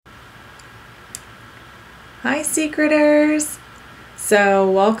Hi, Secreters! So,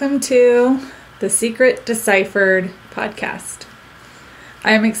 welcome to the Secret Deciphered podcast.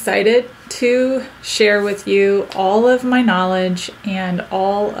 I am excited to share with you all of my knowledge and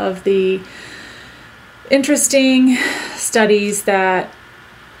all of the interesting studies that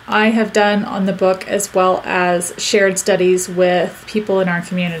I have done on the book, as well as shared studies with people in our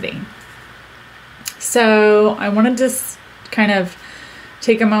community. So, I wanted to kind of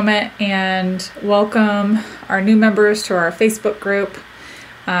take a moment and welcome our new members to our Facebook group.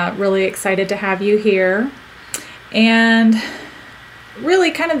 Really excited to have you here. And really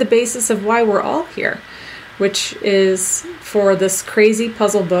kind of the basis of why we're all here, which is for this crazy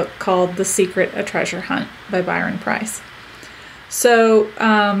puzzle book called The Secret, A Treasure Hunt by Byron Preiss. So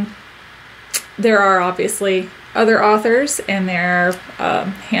there are obviously other authors, and there are a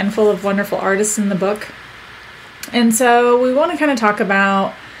handful of wonderful artists in the book. And so we want to kind of talk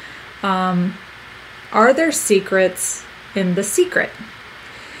about, are there secrets in the secret?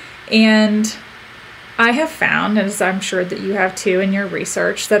 And I have found, as I'm sure that you have too in your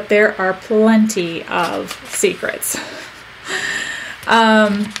research, that there are plenty of secrets.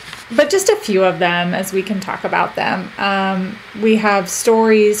 But just a few of them as we can talk about them. We have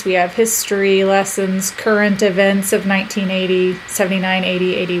stories, we have history lessons, current events of 1980, 79,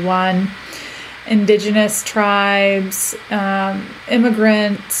 80, 81. Indigenous tribes,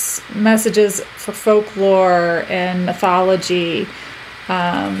 immigrants, messages for folklore and mythology,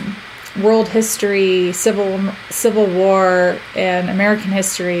 world history, Civil War and American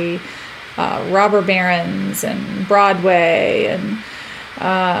history, robber barons and Broadway and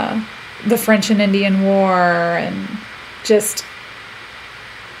the French and Indian War, and just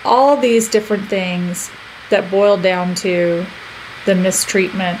all these different things that boil down to the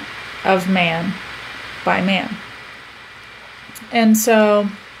mistreatment of man by man. And so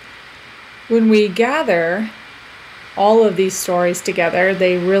when we gather all of these stories together,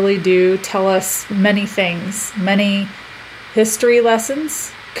 they really do tell us many things, many history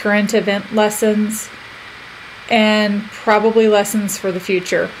lessons, current event lessons, and probably lessons for the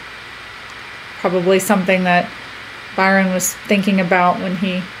future. Probably something that Byron was thinking about when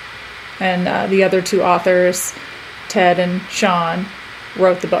he and the other two authors, Ted and Sean,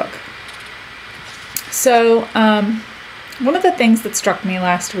 wrote the book. So, one of the things that struck me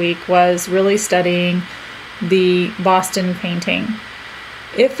last week was really studying the Boston painting.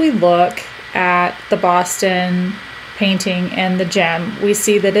 If we look at the Boston painting and the gem, we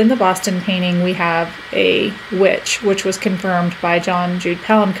see that in the Boston painting we have a witch, which was confirmed by John Jude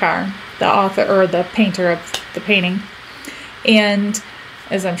Palencar, the author or the painter of the painting. And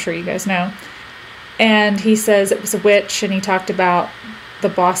as I'm sure you guys know, and he says it was a witch, and he talked about the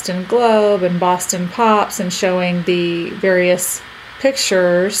Boston Globe and Boston Pops and showing the various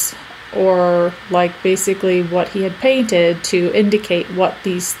pictures, or like basically what he had painted to indicate what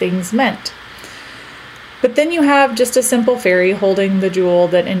these things meant. But then you have just a simple fairy holding the jewel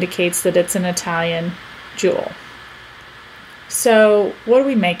that indicates that it's an Italian jewel. So what do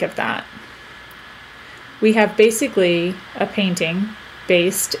we make of that? We have basically a painting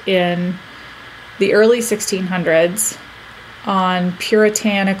based in the early 1600s on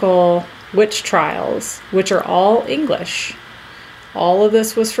puritanical witch trials, which are all English. All of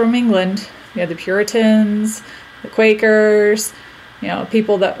this was from England. You had the Puritans, the Quakers,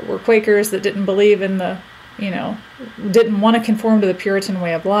 people that were Quakers that didn't believe in the, didn't want to conform to the Puritan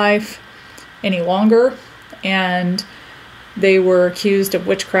way of life any longer. And they were accused of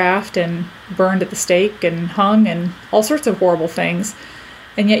witchcraft and burned at the stake and hung and all sorts of horrible things.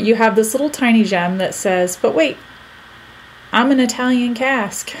 And yet you have this little tiny gem that says, but wait, I'm an Italian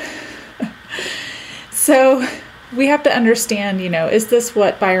Casque. So we have to understand, is this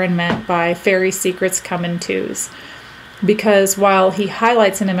what Byron meant by fairy secrets come in twos? Because while he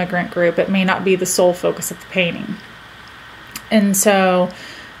highlights an immigrant group, it may not be the sole focus of the painting. And so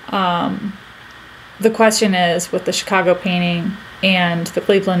the question is, with the Chicago painting and the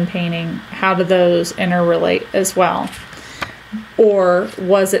Cleveland painting, how do those interrelate as well? Or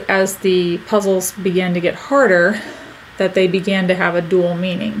was it as the puzzles began to get harder that they began to have a dual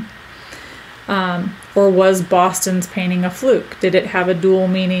meaning? Or was Boston's painting a fluke? Did it have a dual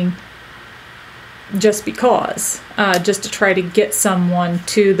meaning just because? Just to try to get someone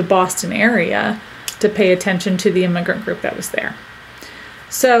to the Boston area to pay attention to the immigrant group that was there.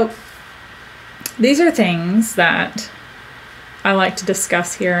 So these are things that I like to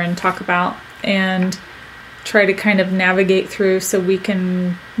discuss here and talk about and try to kind of navigate through so we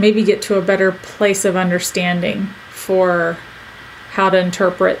can maybe get to a better place of understanding for how to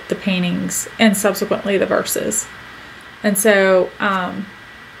interpret the paintings and subsequently the verses. And so,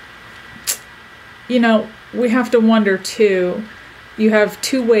 we have to wonder too, you have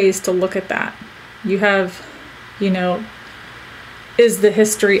two ways to look at that. You have, is the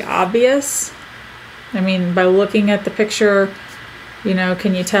history obvious? I mean, by looking at the picture,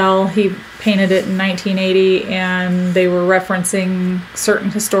 can you tell he painted it in 1980 and they were referencing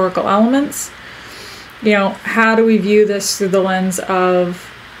certain historical elements? How do we view this through the lens of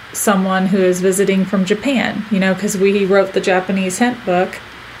someone who is visiting from Japan? Because he wrote the Japanese hint book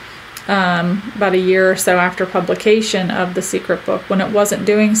about a year or so after publication of The Secret Book when it wasn't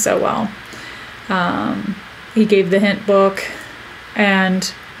doing so well. He gave the hint book,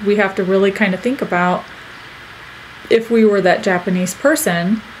 and we have to really kind of think about if we were that Japanese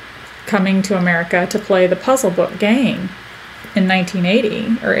person coming to America to play the puzzle book game in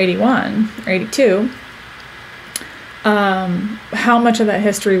 1980 or 81 or 82, how much of that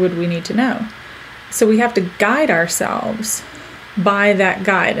history would we need to know? So we have to guide ourselves by that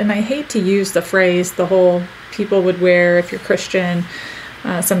guide. And I hate to use the phrase, the whole people would wear if you're Christian,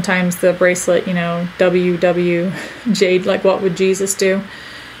 sometimes the bracelet, WW Jade, like what would Jesus do?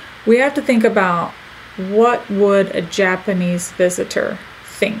 We have to think about, what would a Japanese visitor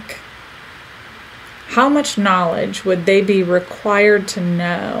think? How much knowledge would they be required to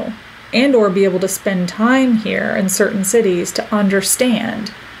know and or be able to spend time here in certain cities to understand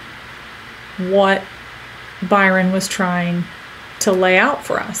what Byron was trying to lay out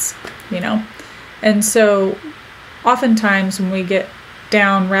for us, And so oftentimes when we get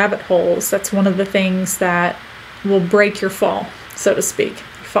down rabbit holes, that's one of the things that will break your fall, so to speak.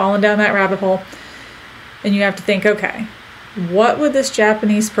 You're falling down that rabbit hole, and you have to think, okay, what would this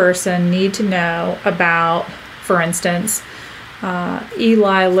Japanese person need to know about, for instance,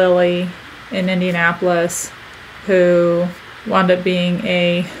 Eli Lilly in Indianapolis, who wound up being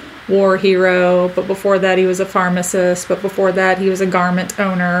a war hero, but before that he was a pharmacist, but before that he was a garment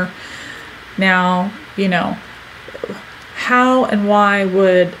owner. Now, how and why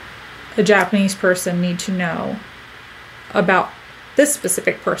would a Japanese person need to know about this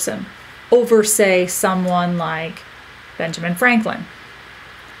specific person over, say, someone like Benjamin Franklin,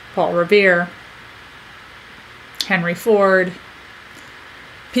 Paul Revere, Henry Ford,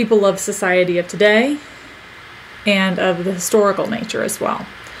 people of society of today, and of the historical nature as well?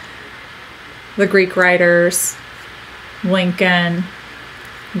 The Greek writers, Lincoln,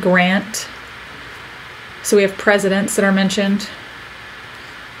 Grant. So we have presidents that are mentioned,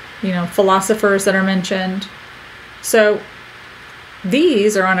 philosophers that are mentioned. So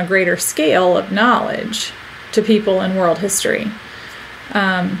these are on a greater scale of knowledge to people in world history.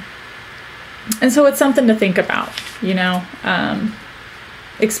 And so it's something to think about,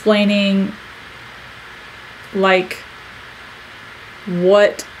 explaining, like,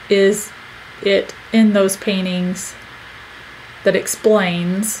 what is it in those paintings that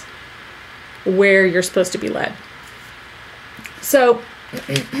explains where you're supposed to be led. So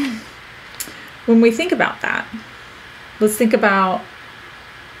when we think about that, let's think about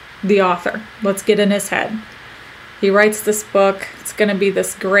the author. Let's get in his head. He writes this book. It's going to be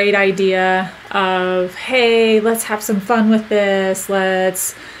this great idea of, hey, let's have some fun with this.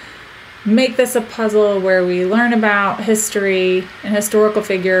 Let's make this a puzzle where we learn about history and historical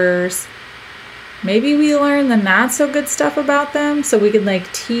figures. Maybe we learn the not so good stuff about them so we can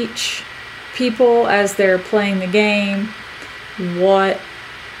teach people as they're playing the game what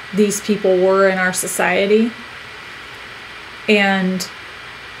these people were in our society and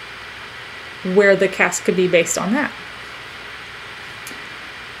where the cast could be based on that.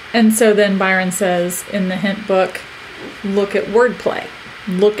 And so then Byron says in the hint book, look at wordplay.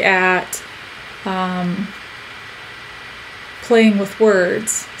 Look at playing with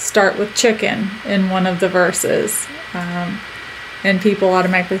words. Start with chicken in one of the verses. And people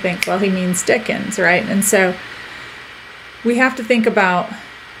automatically think, well, he means Dickens, right? And so we have to think about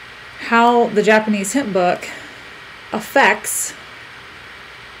how the Japanese hint book affects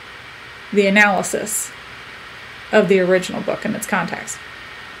the analysis of the original book in its context.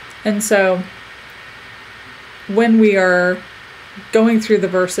 And so when we are going through the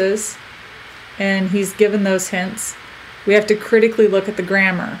verses and he's given those hints, we have to critically look at the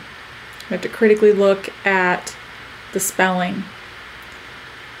grammar. We have to critically look at the spelling,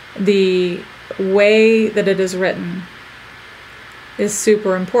 the way that it is written is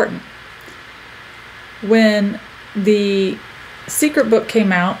super important. When the Secret Book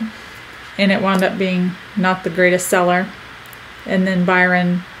came out, and it wound up being not the greatest seller, and then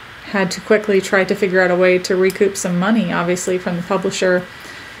Byron had to quickly try to figure out a way to recoup some money, obviously, from the publisher.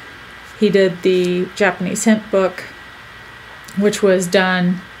 He did the Japanese hint book, which was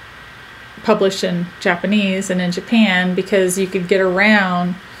published in Japanese and in Japan, because you could get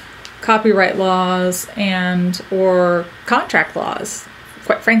around copyright laws and or contract laws,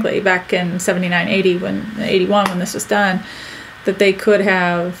 quite frankly, back in 79, 81 when this was done, that they could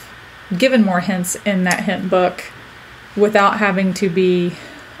have given more hints in that hint book without having to be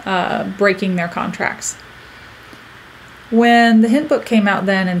breaking their contracts. When the hint book came out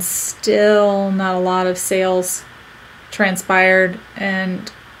then and still not a lot of sales transpired, and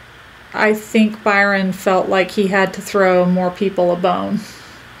I think Byron felt like he had to throw more people a bone.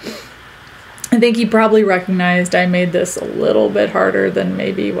 I think he probably recognized I made this a little bit harder than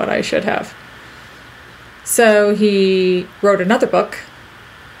maybe what I should have. So he wrote another book,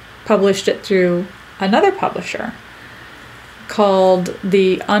 published it through another publisher called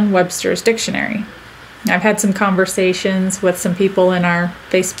the Unwebster's Dictionary. I've had some conversations with some people in our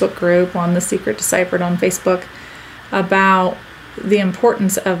Facebook group on The Secret Deciphered on Facebook about the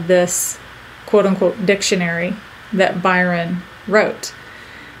importance of this quote-unquote dictionary that Byron wrote.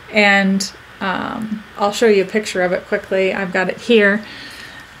 And I'll show you a picture of it quickly. I've got it here.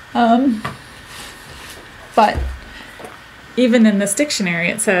 But even in this dictionary,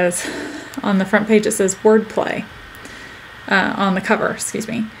 it says, on the front page, it says wordplay. On the cover, excuse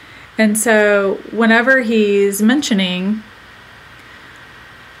me. And so whenever he's mentioning,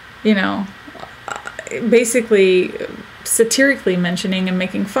 basically satirically mentioning and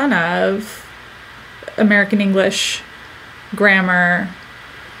making fun of American English grammar,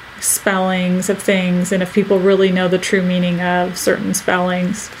 spellings of things, and if people really know the true meaning of certain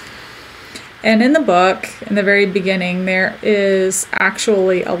spellings. And in the book, in the very beginning, there is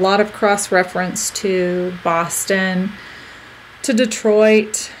actually a lot of cross-reference to Boston, to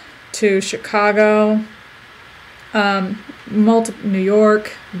Detroit, to Chicago, New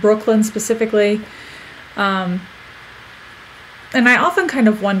York, Brooklyn specifically. And I often kind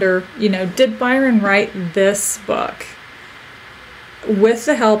of wonder, did Byron write this book with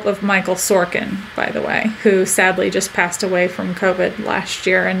the help of Michael Sorkin, by the way, who sadly just passed away from COVID last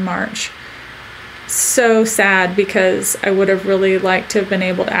year in March? So sad, because I would have really liked to have been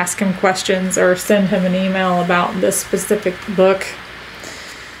able to ask him questions or send him an email about this specific book.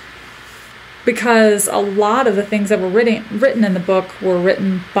 Because a lot of the things that were written in the book were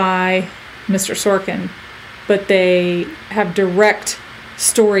written by Mr. Sorkin, but they have direct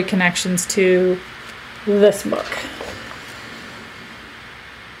story connections to this book.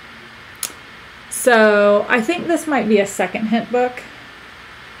 So I think this might be a second hint book,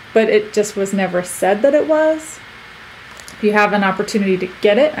 but it just was never said that it was. If you have an opportunity to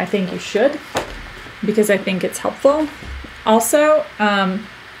get it, I think you should, because I think it's helpful. Also,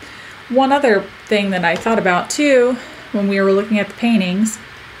 one other thing that I thought about too when we were looking at the paintings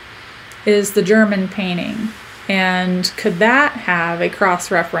is the German painting. And could that have a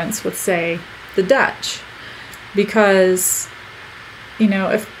cross-reference with, say, the Dutch? Because,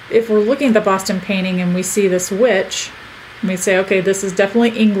 if we're looking at the Boston painting and we see this witch, and we say, okay, this is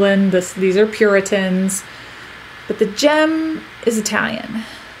definitely England, these are Puritans, but the gem is Italian.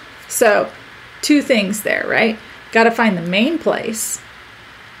 So, two things there, right? Got to find the main place,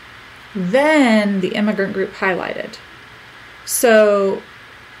 then the immigrant group highlighted. So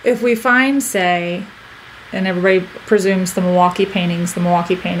if we find, say, and everybody presumes the Milwaukee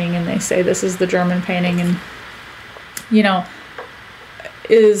painting, and they say this is the German painting, and,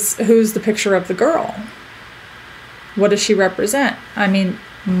 who's the picture of the girl? What does she represent? I mean,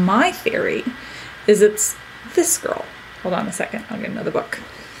 my theory is it's this girl. Hold on a second, I'll get another book.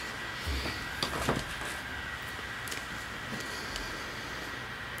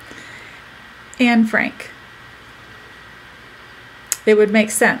 Anne Frank. It would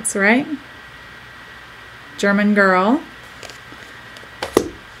make sense, right? German girl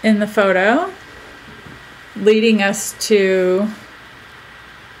in the photo, leading us to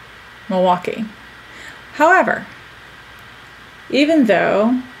Milwaukee. However, even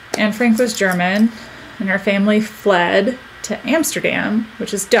though Anne Frank was German and her family fled to Amsterdam,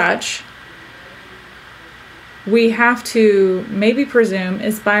 which is Dutch, we have to maybe presume,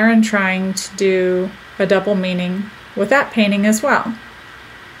 is Byron trying to do a double meaning with that painting as well?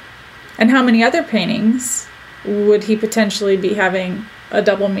 And how many other paintings would he potentially be having a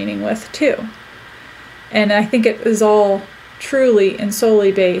double meaning with too? And I think it is all truly and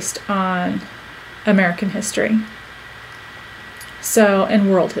solely based on American history. So,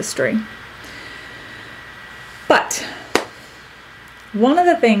 and world history. But one of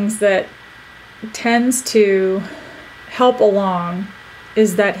the things that tends to help along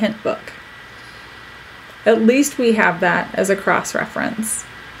is that hint book. At least we have that as a cross-reference.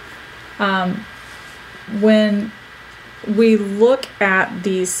 When we look at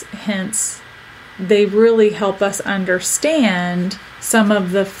these hints they really help us understand some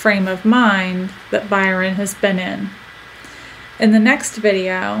of the frame of mind that Byron has been in. In the next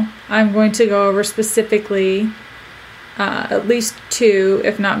video, I'm going to go over specifically at least 2,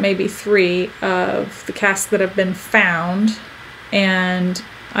 if not maybe 3, of the casques that have been found, and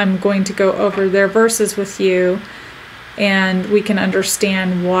I'm going to go over their verses with you, and we can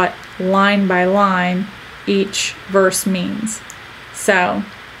understand what line by line each verse means. So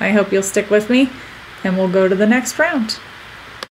I hope you'll stick with me, and we'll go to the next round.